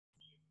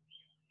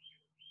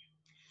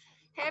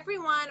Hey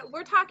everyone,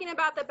 we're talking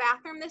about the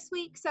bathroom this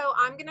week, so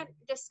I'm going to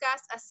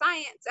discuss a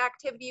science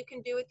activity you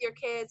can do with your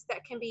kids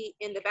that can be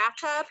in the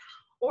bathtub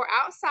or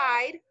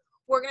outside.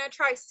 We're going to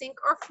try sink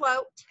or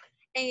float,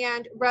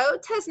 and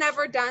Rhodes has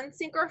never done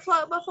sink or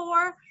float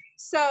before,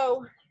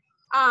 so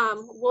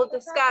we'll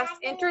discuss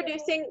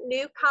introducing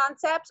new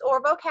concepts or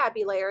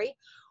vocabulary.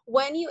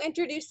 When you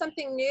introduce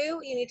something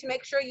new, you need to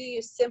make sure you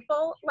use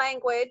simple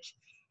language,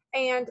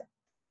 and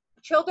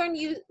children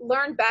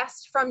learn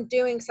best from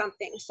doing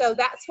something. So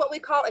that's what we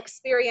call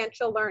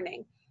experiential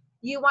learning.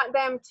 You want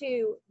them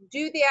to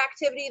do the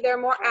activity,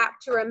 they're more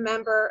apt to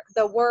remember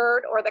the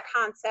word or the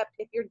concept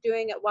if you're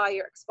doing it while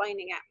you're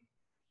explaining it.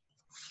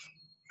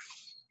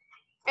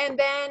 And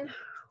then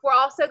we're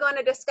also going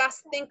to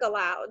discuss think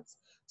alouds.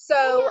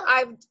 So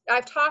I've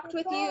talked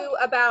with you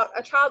about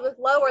a child with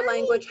lower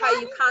language, how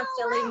you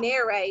constantly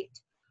narrate.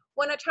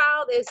 When a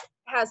child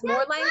has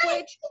more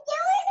language,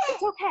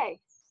 it's okay.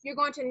 You're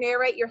going to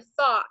narrate your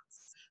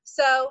thoughts.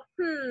 So,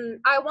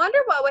 I wonder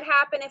what would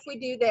happen if we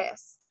do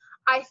this.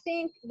 I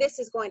think this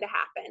is going to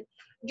happen.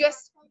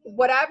 Just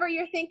whatever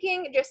you're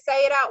thinking, just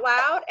say it out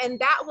loud, and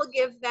that will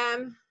give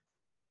them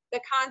the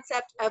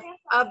concept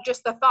of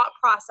just the thought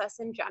process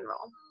in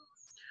general.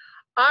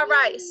 All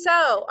right,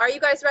 so are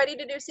you guys ready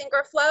to do sink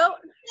or float?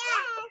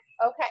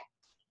 Yeah. Okay.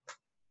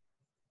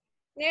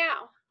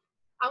 Now,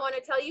 I want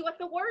to tell you what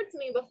the words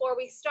mean before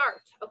we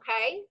start,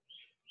 okay?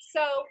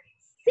 So,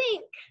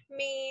 sink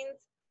means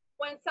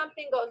when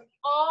something goes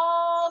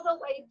all the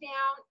way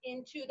down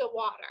into the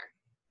water.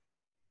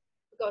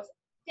 It goes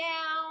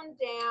down,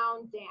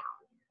 down, down.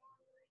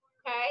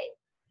 Okay?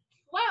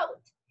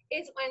 Float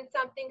is when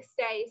something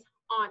stays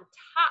on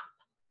top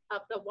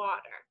of the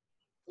water.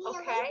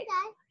 Okay?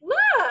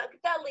 Look,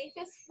 the leaf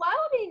is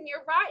floating.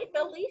 You're right.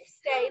 The leaf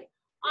stayed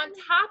on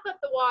top of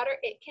the water.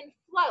 It can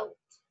float.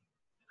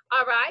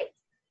 All right?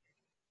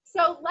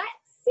 So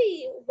let's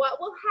see what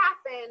will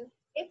happen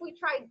if we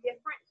try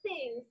different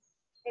things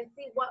and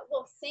see what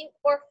will sink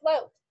or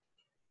float.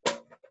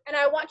 And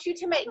I want you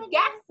to make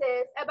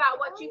guesses about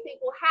what you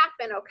think will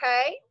happen,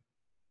 okay?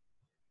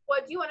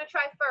 What do you want to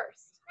try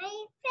first? My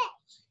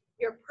fish.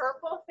 Your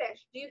purple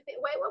fish. Do you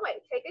think, wait,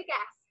 take a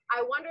guess.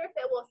 I wonder if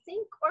it will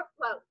sink or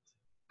float.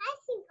 I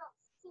think it'll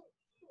sink.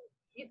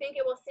 You think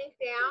it will sink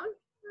down?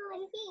 Oh,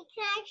 I think.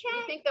 Can I try?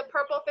 You think the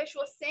purple fish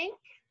will sink?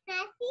 Can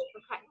I see?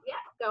 Okay,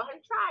 yeah, go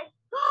ahead and try.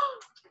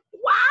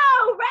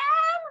 Wow,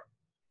 Ram!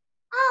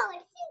 Oh,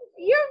 it's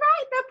sinking. You're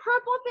right, the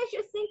purple fish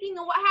is sinking,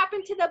 and what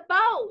happened to the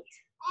boat?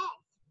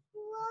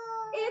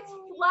 It's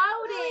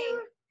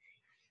floating.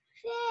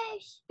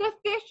 Fish. The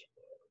fish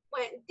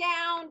went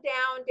down,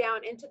 down,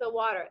 down into the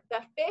water. The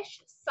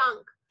fish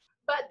sunk,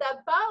 but the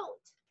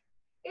boat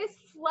is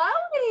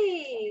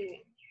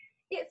floating.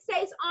 It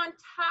stays on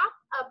top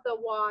of the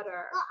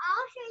water. Well,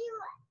 I'll show you.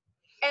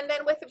 And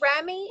then with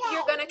Remy,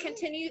 you're going to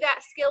continue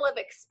that skill of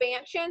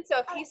expansion. So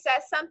if he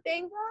says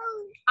something,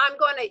 I'm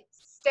going to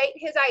state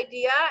his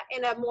idea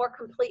in a more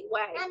complete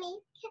way. Mommy,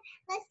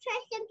 let's try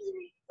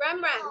something.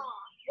 Rem,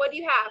 what do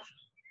you have?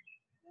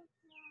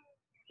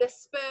 The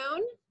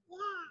spoon? Yeah.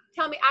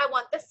 Tell me, I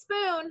want the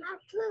spoon.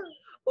 Two.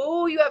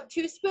 Oh, you have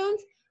 2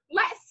 spoons?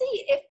 Let's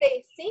see if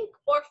they sink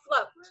or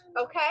float,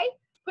 okay?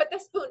 Put the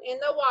spoon in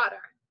the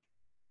water.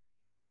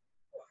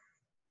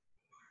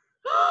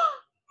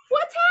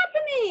 What's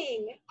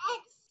happening?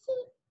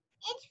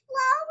 It's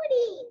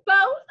floating.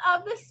 Both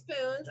of the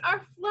spoons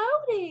are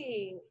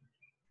floating.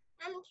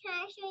 Can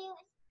I show you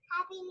what's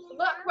happening?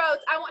 Look,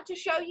 Rose, I want to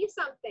show you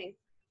something.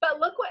 But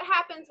look what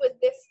happens with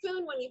this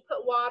spoon when you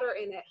put water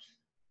in it.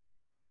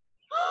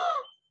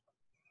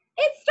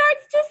 It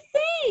starts to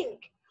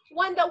sink.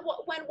 When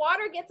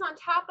water gets on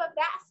top of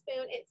that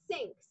spoon, it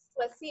sinks.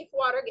 Let's see if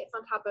water gets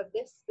on top of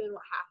this spoon,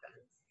 what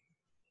happens?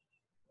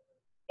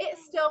 It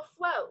still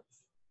floats.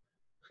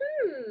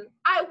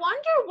 I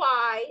wonder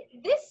why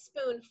this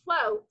spoon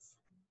floats,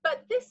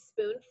 but this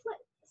spoon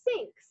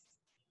sinks.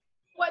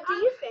 What do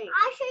you think?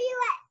 I'll show you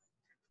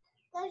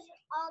what goes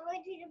all the way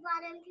to the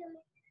bottom.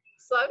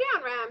 Slow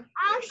down, Ram.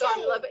 I'll show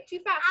you. A little bit too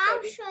fast, I'll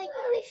baby. show you.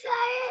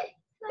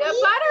 The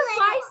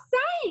butterfly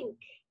sank.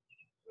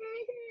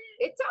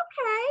 It's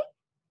okay.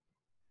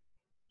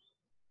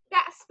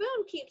 That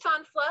spoon keeps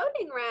on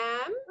floating,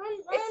 Ram.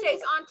 It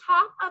stays on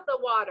top of the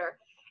water.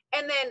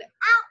 And then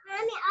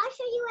I'll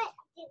show you what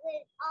it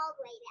goes all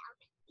the way down.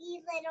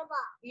 These little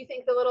balls. You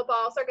think the little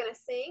balls are going to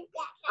sink?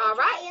 Yeah. All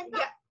right.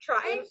 Yeah, try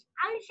it.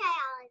 I'll try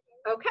all of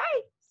them. Okay.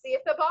 See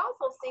if the balls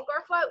will sink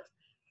or float.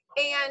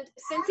 And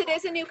since it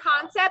is a new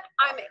concept,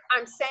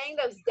 I'm saying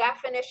those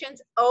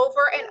definitions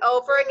over and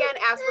over again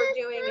as we're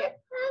doing it.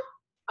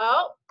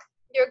 Oh,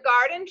 your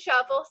garden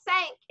shovel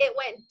sank. It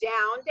went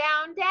down,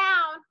 down,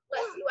 down.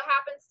 Let's see what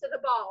happens to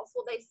the balls.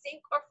 Will they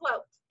sink or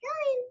float?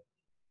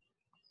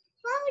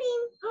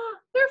 Floating.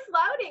 They're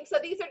floating.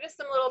 So these are just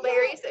some little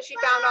berries that she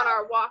found on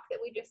our walk that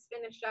we just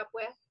finished up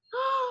with.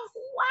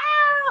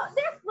 Wow,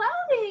 they're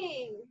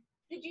floating.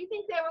 Did you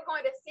think they were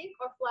going to sink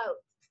or float?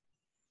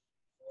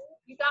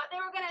 You thought they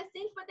were going to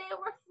sink, but they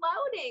were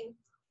floating.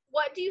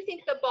 What do you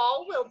think the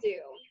ball will do?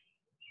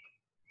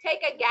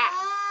 Take a guess.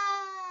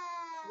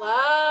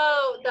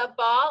 Float. The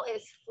ball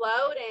is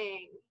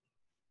floating.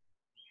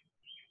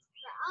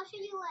 I'll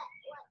show you what.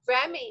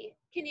 Remy,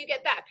 can you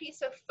get that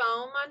piece of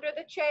foam under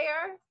the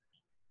chair?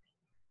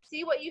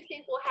 See what you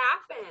think will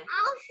happen.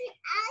 I'll sink.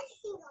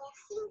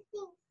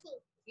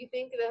 You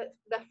think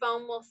the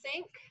foam will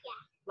sink?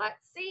 Yeah.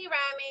 Let's see,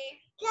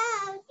 Remy.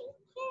 Go.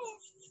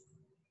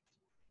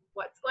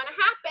 What's going to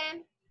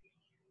happen?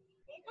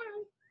 It's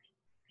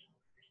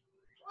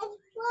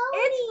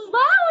It's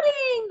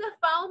floating. The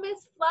foam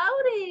is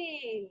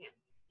floating.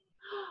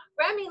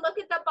 Remy, look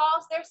at the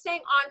balls. They're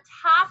staying on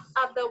top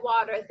of the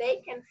water.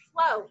 They can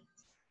float.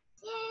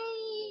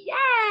 Yay.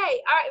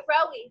 Yay. All right,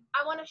 Rowie,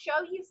 I want to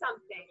show you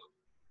something.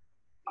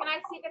 Can I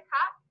see the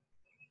cup?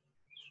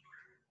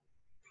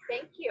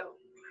 Thank you.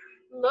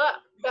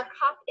 Look, the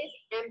cup is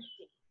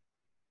empty.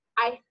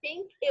 I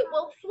think it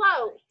will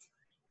float.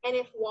 And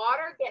if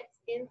water gets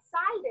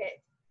inside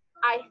it,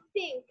 I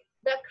think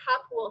the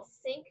cup will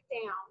sink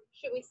down.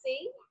 Should we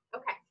see?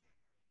 Okay.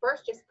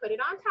 First, just put it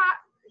on top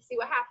and see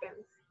what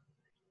happens.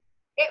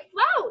 It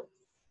floats.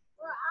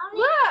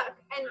 Look,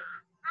 and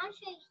I'll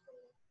show you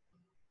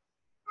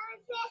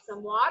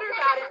some water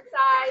got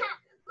inside.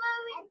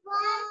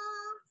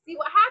 See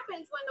what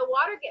happens when the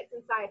water gets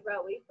inside,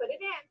 Rowie. Put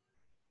it in.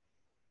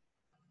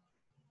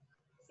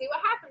 See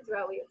what happens,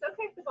 Rowie. It's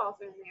okay if the balls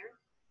are in there.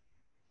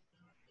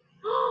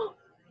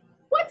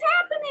 What's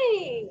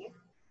happening?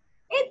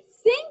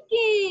 It's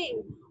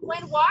sinking.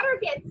 When water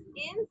gets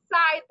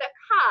inside the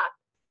cup,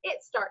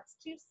 it starts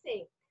to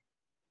sink.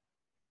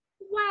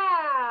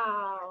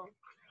 Wow.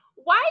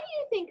 Why do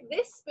you think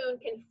this spoon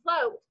can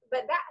float,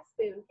 but that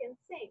spoon can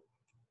sink?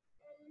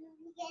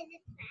 Because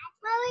it's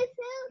magic.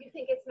 You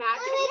think it's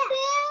magic?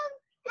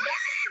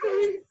 That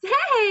spoon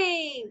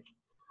sank.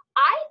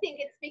 I think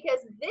it's because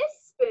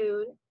this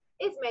spoon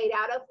is made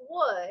out of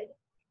wood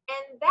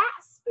and that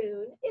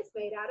spoon is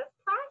made out of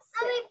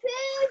plastic.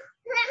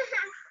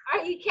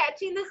 Are you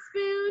catching the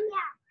spoon?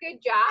 Yeah. Good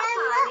job,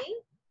 honey.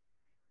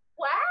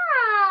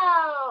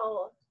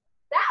 Wow.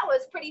 That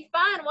was pretty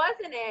fun,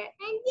 wasn't it?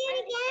 And do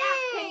it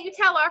again. Can you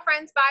tell our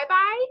friends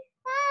bye-bye?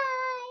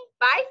 Bye.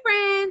 Bye,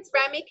 friends.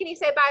 Remy, can you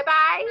say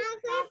bye-bye? I'm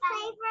going to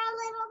play for a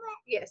little bit.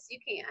 Yes, you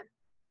can.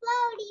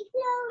 Floaty,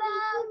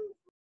 floaty.